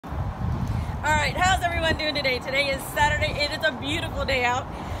Alright, how's everyone doing today? Today is Saturday. It is a beautiful day out.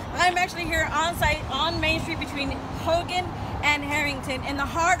 I'm actually here on site on Main Street between Hogan and Harrington in the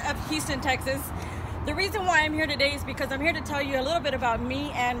heart of Houston, Texas. The reason why I'm here today is because I'm here to tell you a little bit about me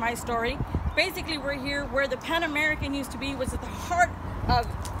and my story. Basically, we're here where the Pan American used to be, was at the heart of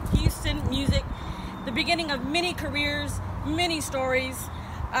Houston music, the beginning of many careers, many stories.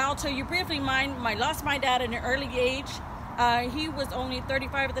 I'll tell you briefly mine. I lost my dad at an early age. He was only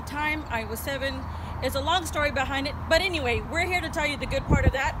 35 at the time. I was 7. It's a long story behind it. But anyway, we're here to tell you the good part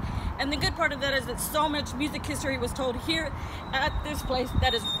of that. And the good part of that is that so much music history was told here at this place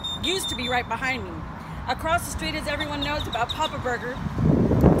that is used to be right behind me. Across the street, as everyone knows, about Papa Burger.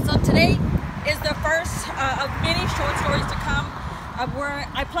 So today is the first of many short stories to come, where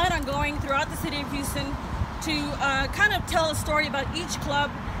I plan on going throughout the city of Houston to kind of tell a story about each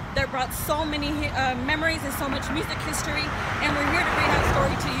club that brought so many memories and so much music history, and we're here to bring that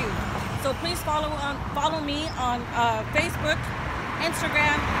story to you. So please follow me on Facebook,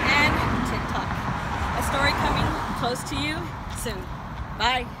 Instagram, and TikTok. A story coming close to you soon.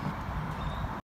 Bye.